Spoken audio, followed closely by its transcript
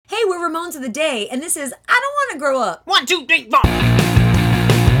Ramones of the Day, and this is I Don't Want to Grow Up. 1, 2, 3, 4.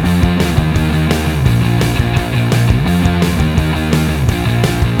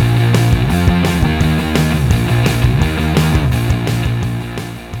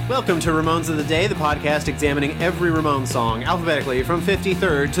 Welcome to Ramones of the Day, the podcast examining every Ramones song alphabetically from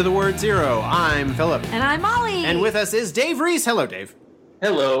 53rd to the word 0. I'm Philip. And I'm Molly. And with us is Dave Reese. Hello, Dave.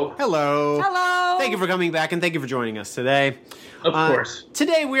 Hello. Hello. Hello. Thank you for coming back, and thank you for joining us today. Of course.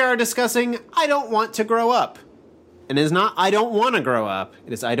 Today we are discussing I Don't Want to Grow Up. And it is not I Don't Want to Grow Up.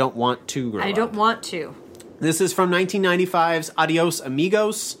 It is I Don't Want to Grow Up. I don't want to. This is from 1995's Adios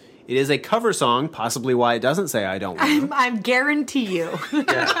Amigos. It is a cover song, possibly why it doesn't say I Don't Want to. I guarantee you.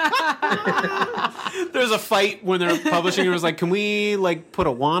 There's a fight when they're publishing. It was like, can we put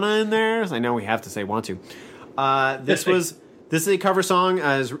a wanna in there? I know we have to say want to. This is a cover song.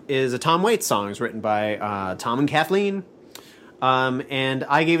 Is a Tom Waits song. It's written by Tom and Kathleen. And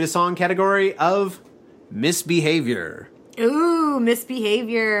I gave it a song category of Misbehavior. Ooh,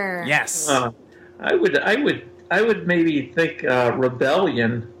 Misbehavior. Yes. I would maybe think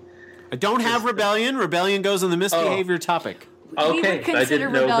Rebellion. I don't have Rebellion. Rebellion goes on the Misbehavior topic. We Okay, would consider I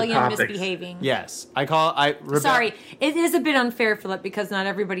didn't know Rebellion the topics. misbehaving. Yes. Sorry, it is a bit unfair, Philip, because not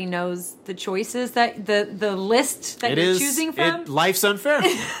everybody knows the choices that the list that you're choosing from. Life's unfair.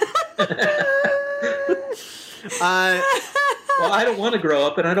 Well, I don't want to grow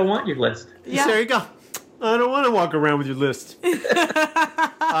up, and I don't want your list. Yeah. There you go. I don't want to walk around with your list. The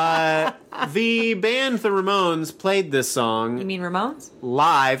band The Ramones played this song You mean Ramones?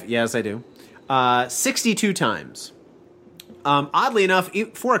 live. Yes, I do. 62 times. Oddly enough,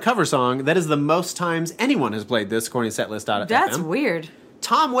 for a cover song, that is the most times anyone has played this, according to setlist.fm. That's weird.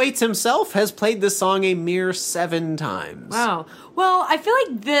 Tom Waits himself has played this song a mere 7 times. Wow. Well, I feel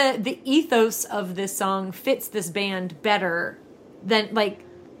like the ethos of this song fits this band better than like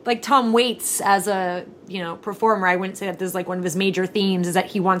Tom Waits as a performer. I wouldn't say that this is one of his major themes is that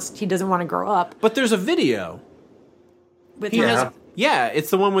he doesn't want to grow up. But there's a video. With Yeah. Yeah, it's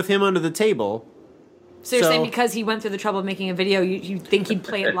the one with him under the table. So you're saying because he went through the trouble of making a video, you think he'd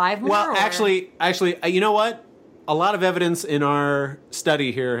play it live more? Well, or? actually, you know what? A lot of evidence in our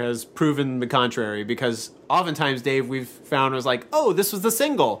study here has proven the contrary, because oftentimes, Dave, we've found was oh, this was the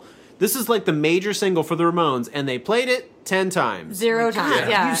single. This is the major single for the Ramones, and they played it 10 times. 0 times,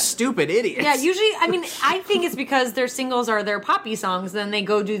 yeah. You stupid idiots. Yeah, usually, I think it's because their singles are their poppy songs, then they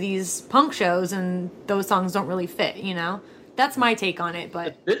go do these punk shows, and those songs don't really fit, That's my take on it,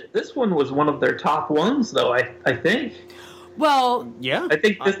 but... This one was one of their top ones, though, I think. Well... Yeah? I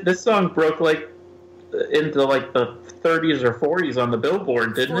think this song broke, into, the 30s or 40s on the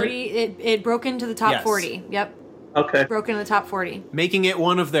Billboard, didn't 40, it? it broke into the top Yes. 40. Yep. Okay. Broke into the top 40. Making it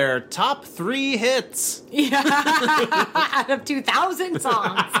one of their top 3 hits. Yeah. Out of 2,000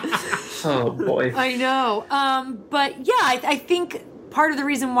 songs. Oh, boy. I know. But yeah, I think part of the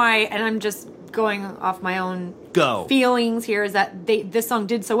reason why, and I'm just going off my own feelings here, is that this song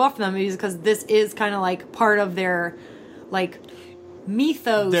did so well for them is because this is kind of part of their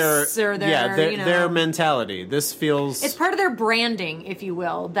mythos their mentality. This feels... It's part of their branding, if you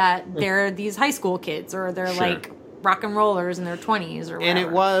will, that they're these high school kids or they're rock and rollers in their 20s or whatever. And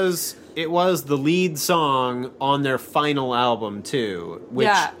it was the lead song on their final album too, which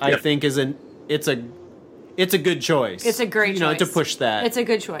I think is it's a good choice. It's a great choice. To push that. It's a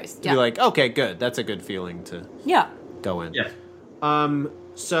good choice. To be okay, good. That's a good feeling to go in. Yeah.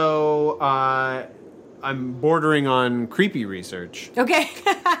 So I'm bordering on creepy research. Okay.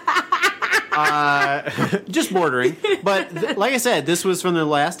 Just bordering. But like I said, this was from their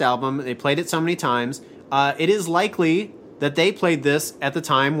last album. They played it so many times. It is likely that they played this at the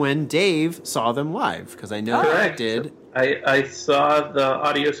time when Dave saw them live, because I know Correct. he did. I saw the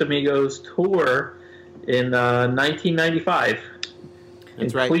Adios Amigos tour in 1995 in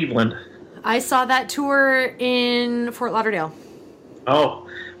Cleveland. I saw that tour in Fort Lauderdale. Oh,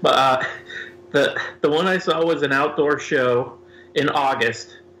 but the one I saw was an outdoor show in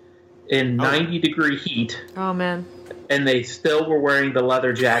August in 90-degree heat. Oh, man. And they still were wearing the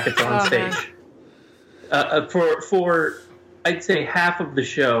leather jackets on stage. For I'd say half of the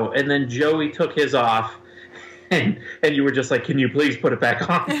show, and then Joey took his off, and you were just like, can you please put it back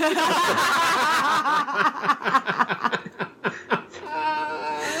on?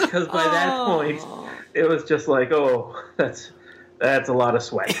 Because by that point, it was just that's a lot of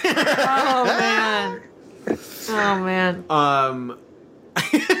sweat. Oh, man. Oh, man.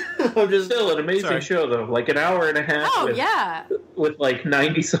 I'm just Still an amazing show, though. An hour and a half. Oh, with, yeah. With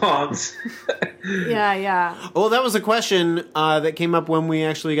 90 songs. Yeah. Well, that was a question that came up when we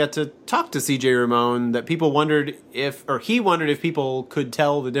actually got to talk to CJ Ramone, that people wondered he wondered if people could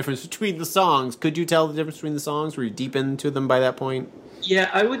tell the difference between the songs. Could you tell the difference between the songs? Were you deep into them by that point? Yeah,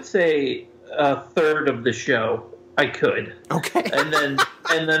 I would say a third of the show I could. Okay. And then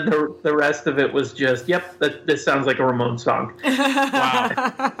the rest of it was just, yep, this sounds like a Ramone song.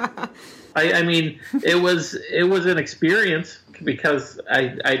 Wow. I mean, it was an experience because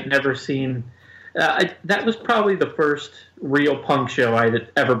I'd never seen. That was probably the first real punk show I'd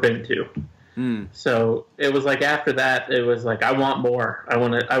ever been to. So it was like after that, it was like I want more. I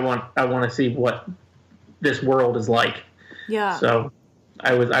want to see what this world is like. Yeah. So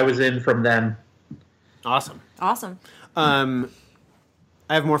I was in from then. Awesome. I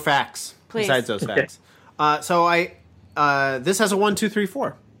have more facts Please. besides those facts. So this has a 1, 2, 3,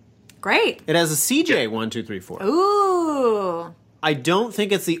 4. Great. It has a CJ 1, 2, 3, 4. Ooh. I don't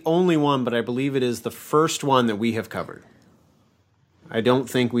think it's the only one, but I believe it is the first one that we have covered. I don't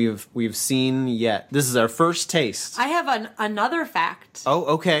think we've seen yet. This is our first taste. I have another fact. Oh,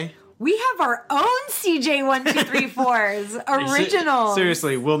 okay. We have our own CJ 1234s original.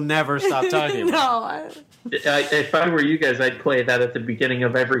 Seriously, we'll never stop talking about it. No. If I were you guys, I'd play that at the beginning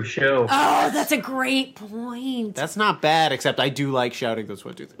of every show. Oh, that's a great point. That's not bad, except I do like shouting those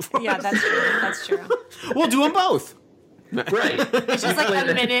 1, 2, 3, 4. Yeah, that's true. That's true. We'll do them both. Right. It's just like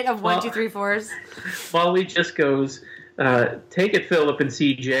a minute of 1, 2, 3, 4s. Wally just goes, take it, Philip and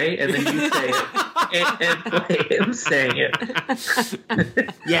CJ, and then you say it, and play him saying it.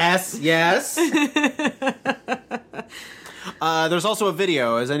 Yes. There's also a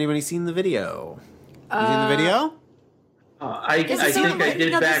video. Has anybody seen the video? You seen the video? I think I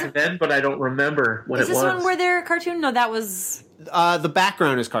did back then, but I don't remember what it was. Is this one where they're cartoon? No, that was... The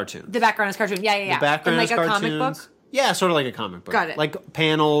background is cartoon. The background is cartoon. Yeah. The background and like is a cartoons. comic book? Yeah, sort of like a comic book. Got it. Like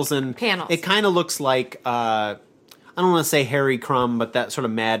panels. It kind of looks like... I don't want to say Harry Crumb, but that sort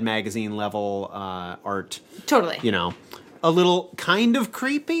of Mad Magazine level art. Totally. You know. A little kind of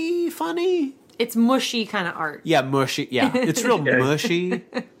creepy, funny. It's mushy kind of art. Yeah, mushy. Yeah, it's real mushy.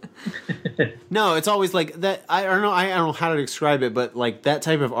 No, it's always like that. I don't know how to describe it, but like that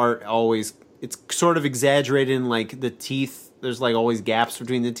type of art always, it's sort of exaggerated in like the teeth. There's like always gaps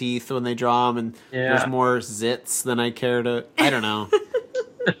between the teeth when they draw them, and there's more zits than I care to. I don't know.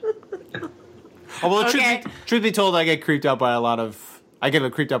 Well, truth be told, I get creeped out by a lot of stuff. I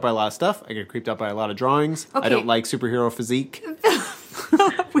get creeped out by a lot of drawings. Okay. I don't like superhero physique.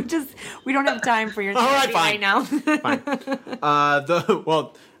 We don't have time for your therapy right now. Fine.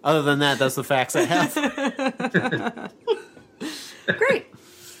 Other than that, that's the facts I have. Great.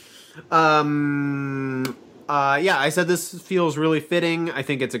 Yeah, I said this feels really fitting. I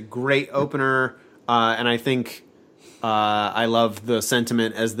think it's a great opener, and I think I love the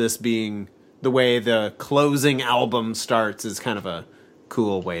sentiment as this being the way the closing album starts is kind of a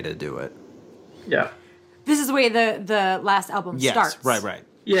cool way to do it. Yeah. This is the way the last album starts. Yes, right.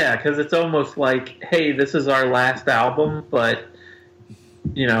 Yeah, because it's almost like, hey, this is our last album, but,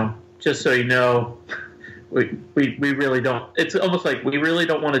 you know, just so you know, we really don't. It's almost like we really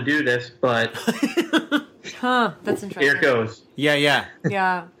don't want to do this, but that's interesting. Here it goes. Yeah.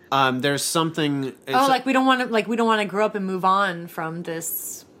 Yeah. There's something. Like we don't want to grow up and move on from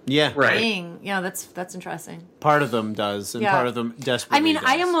this. Yeah. Right. Thing. Yeah, that's interesting. Part of them does, and part of them desperately. I mean, does.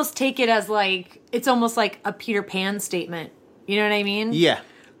 I almost take it as like it's almost like a Peter Pan statement. You know what I mean? Yeah.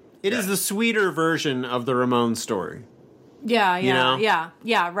 It is the sweeter version of the Ramones story. Yeah. You know?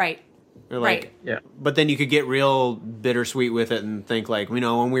 Yeah. Right. Right. Yeah. But then you could get real bittersweet with it and think like, you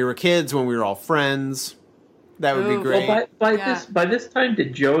know, when we were kids, when we were all friends, that would be great. Well, by this time,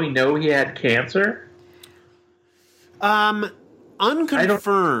 did Joey know he had cancer?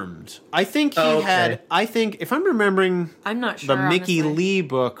 Unconfirmed. I think he had. I think if I'm remembering, I'm not sure. The Mickey Lee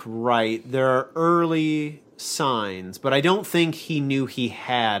book right. There are early signs, but I don't think he knew he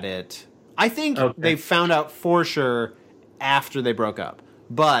had it. I think they found out for sure after they broke up.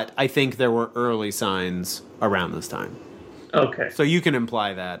 But I think there were early signs around this time. Okay. So you can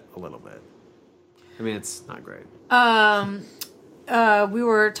imply that a little bit. I mean, it's not great. We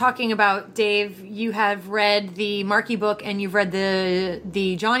were talking about, Dave, you have read the Marky book and you've read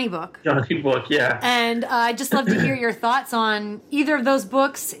the Johnny book. Johnny book, yeah. And I'd just love to hear your thoughts on either of those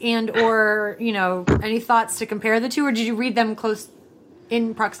books or, you know, any thoughts to compare the two, or did you read them close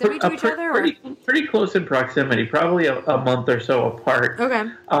in proximity to each other? Pretty close in proximity, probably a month or so apart.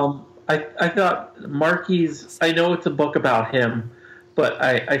 Okay. I thought Marky's, I know it's a book about him, but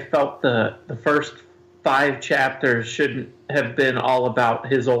I felt the first 5 chapters shouldn't have been all about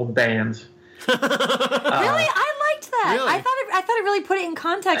his old bands. Really? I liked that. Really? I thought it really put it in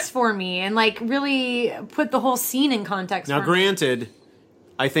context for me, and like really put the whole scene in context. Now, for granted,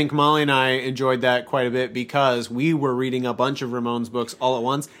 I think Molly and I enjoyed that quite a bit because we were reading a bunch of Ramones books all at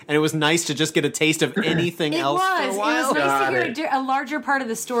once, and it was nice to just get a taste of anything me. It else was. for a It while. was nice to Got hear a larger part of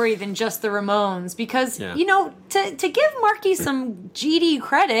the story than just the Ramones, because Yeah. to give Marky some GD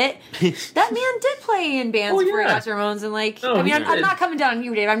credit, that man did play in bands Oh, before he yeah. got to Ramones, and like Oh, I mean, he I'm did. not coming down on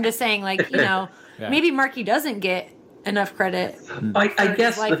you, Dave. I'm just saying, like Yeah. maybe Marky doesn't get enough credit. I his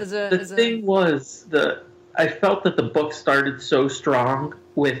guess life the, as a- the as a- thing was I felt that the book started so strong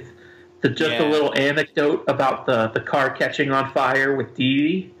with just a Yeah. little anecdote about the car catching on fire with Dee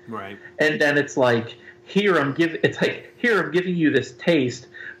Dee. Right. And then it's like, here I'm giving you this taste,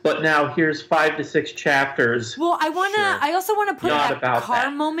 but now here's 5 to 6 chapters. Well, Sure. I also want to put Not that about car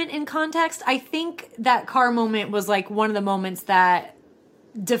that. moment in context. I think that car moment was like one of the moments that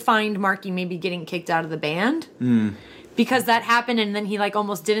defined Marky maybe getting kicked out of the band. Because that happened, and then he like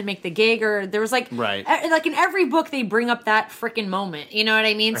almost didn't make the gig, or there was like Right. like in every book they bring up that freaking moment. You know what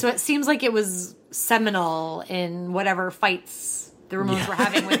I mean? So it seems like it was seminal in whatever fights the Ramones were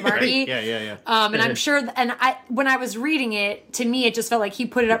having with Marky. Yeah. And I'm sure, when I was reading it, to me, it just felt like he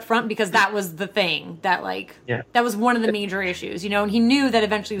put it up front because that was the thing that that was one of the major issues, and he knew that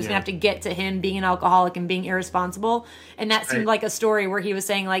eventually he was Yeah. going to have to get to him being an alcoholic and being irresponsible. And that seemed Right. like a story where he was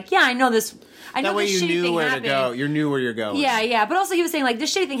saying like, yeah, I know this That way this you shitty knew thing where happened. to go. You knew where you're going. Yeah. But also he was saying like,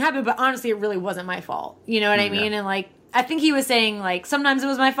 this shitty thing happened, but honestly, it really wasn't my fault. You know what I mean? And like, I think he was saying like, sometimes it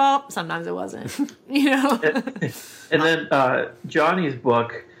was my fault, sometimes it wasn't. And then Johnny's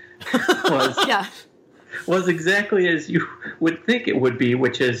book Yeah. was exactly as you would think it would be,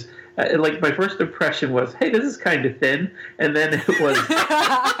 which is like my first impression was, hey, this is kind of thin, and then it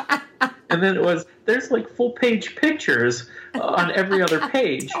was there's like full page pictures on every other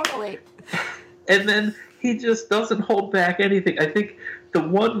page, Totally. and then he just doesn't hold back anything. I think the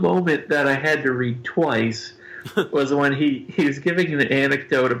one moment that I had to read twice was when he was giving an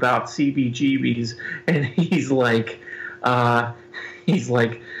anecdote about CBGBs, and he's like,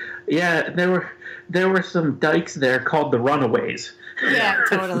 yeah, there were some dykes there called the Runaways. Yeah,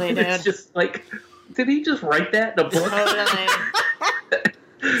 totally, dude. It's just like, did he just write that in a book?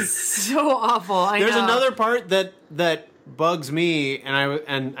 So awful. I There's know. another part that bugs me,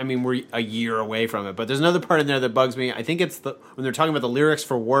 and I mean we're a year away from it, but there's another part in there that bugs me. I think it's when they're talking about the lyrics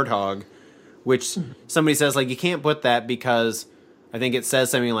for Warthog, which somebody says like you can't put that because I think it says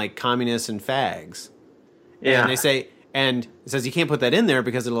something like communists and fags. Yeah. And they say, and it says you can't put that in there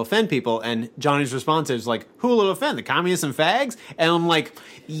because it'll offend people. And Johnny's response is like, who will it offend? The communists and fags? And I'm like,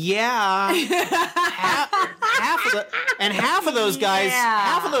 yeah. half of those guys,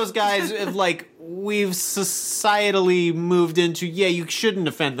 have like, we've societally moved into, yeah, you shouldn't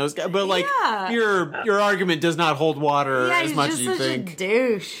offend those guys. But like, Yeah. your argument does not hold water Yeah, as he's much just as you such think. a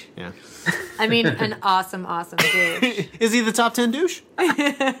douche. Yeah. I mean, an awesome douche. Is he the top 10 douche?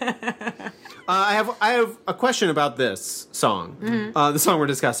 I have a question about this song. The song we're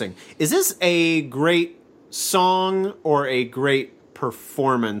discussing. Is this a great song or a great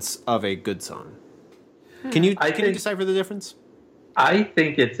performance of a good song? Can you decipher the difference? I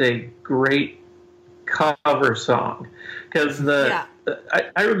think it's a great cover song because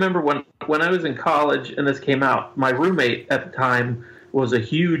I remember when I was in college and this came out, my roommate at the time was a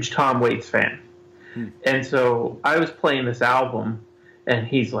huge Tom Waits fan. And so I was playing this album and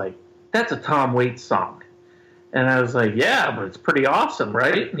he's like, that's a Tom Waits song. And I was like, yeah, but it's pretty awesome,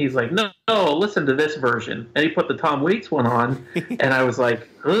 right? And he's like, no, listen to this version. And he put the Tom Waits one on, and I was like,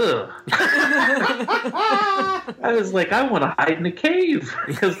 ugh. I was like, I want to hide in a cave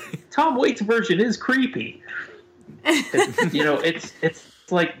because Tom Waits' version is creepy.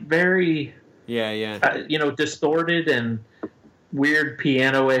 It's like very, distorted and weird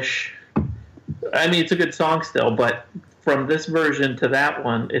piano-ish. I mean, it's a good song still, but from this version to that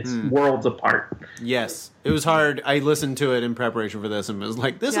one, it's worlds apart. Yes. It was hard. I listened to it in preparation for this and was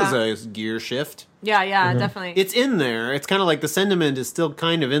like, this is a gear shift. Yeah, definitely. It's in there. It's kind of like the sentiment is still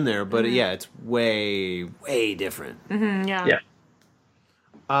kind of in there, but it's way, way different. Yeah.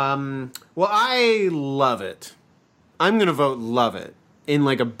 Well, I love it. I'm going to vote love it in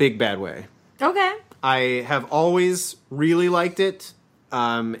like a big bad way. Okay. I have always really liked it.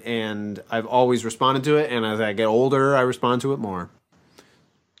 And I've always responded to it, and as I get older, I respond to it more.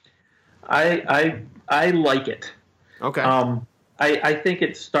 I like it. Okay. I think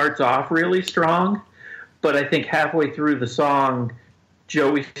it starts off really strong, but I think halfway through the song,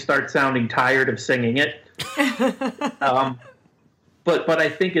 Joey starts sounding tired of singing it. But I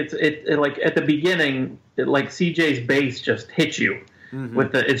think it like at the beginning, like CJ's bass just hits you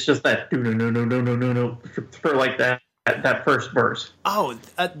with it's just that no for like that that first verse. Oh,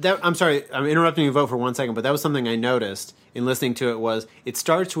 I'm sorry. I'm interrupting your vote for 1 second, but that was something I noticed in listening to it. It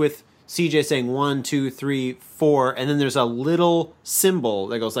starts with CJ saying 1, 2, 3, 4, and then there's a little symbol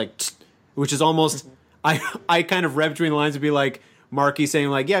that goes like, which is almost. I kind of read between the lines to be like Marky saying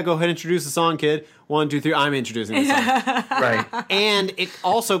like, yeah, go ahead and introduce the song, kid. 1, 2, 3. I'm introducing the song. Right. And it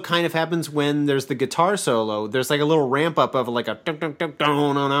also kind of happens when there's the guitar solo. There's like a little ramp up of like a dun, dun, dun,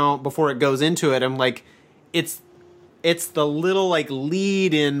 dun, dun, dun, before it goes into it. I'm like, it's the little like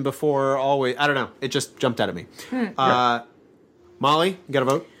lead in before always. I don't know. It just jumped out at me. Molly, you got a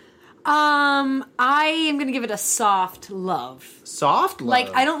vote? I am gonna give it a soft love. Soft love.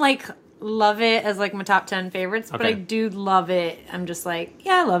 Like I don't like love it as like my top 10 favorites, but Okay. I do love it. I'm just like,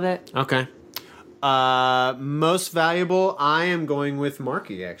 yeah, I love it. Okay. Most valuable, I am going with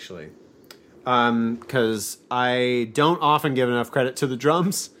Marky, actually. Because I don't often give enough credit to the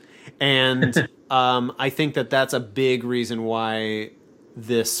drums. And I think that that's a big reason why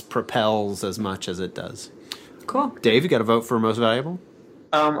this propels as much as it does. Cool. Dave, you got to vote for most valuable?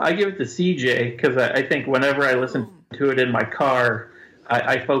 I give it to CJ because I think whenever I listen to it in my car,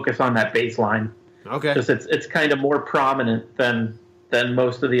 I focus on that bass line. Okay. Because it's kind of more prominent than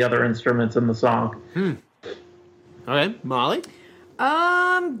most of the other instruments in the song. Okay, Molly?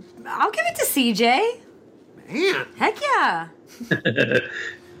 I'll give it to CJ. Man. Heck yeah.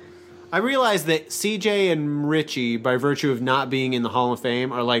 I realize that CJ and Richie, by virtue of not being in the Hall of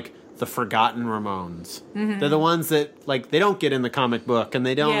Fame, are like the forgotten Ramones. They're the ones that, like, they don't get in the comic book, and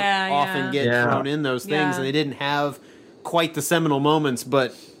they don't often get thrown in those things, and they didn't have quite the seminal moments,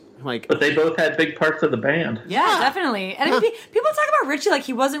 but, like... But they both had big parts of the band. Yeah, definitely. And I mean, people talk about Richie like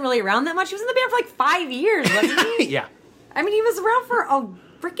he wasn't really around that much. He was in the band for like 5 years, wasn't he? Yeah. I mean, he was around for a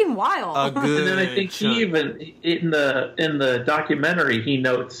freaking while. A good And then I think chunk. he even in the documentary he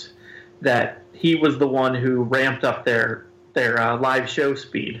notes that he was the one who ramped up their live show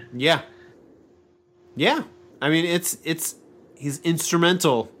speed. Yeah. Yeah. I mean, he's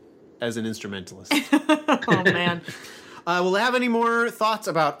instrumental as an instrumentalist. Oh, man. Will they have any more thoughts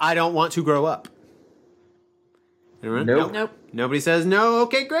about I Don't Want to Grow Up? Anyone? Nope. Nope. Nobody says no.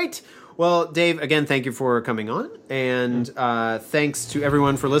 Okay, great. Well, Dave, again, thank you for coming on. And thanks to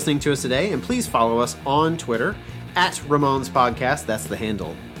everyone for listening to us today. And please follow us on Twitter at Ramones Podcast. That's the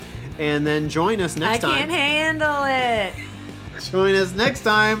handle. And then join us next time. I can't handle it. Join us next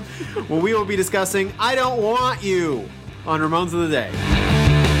time when we will be discussing I Don't Want You on Ramones of the Day.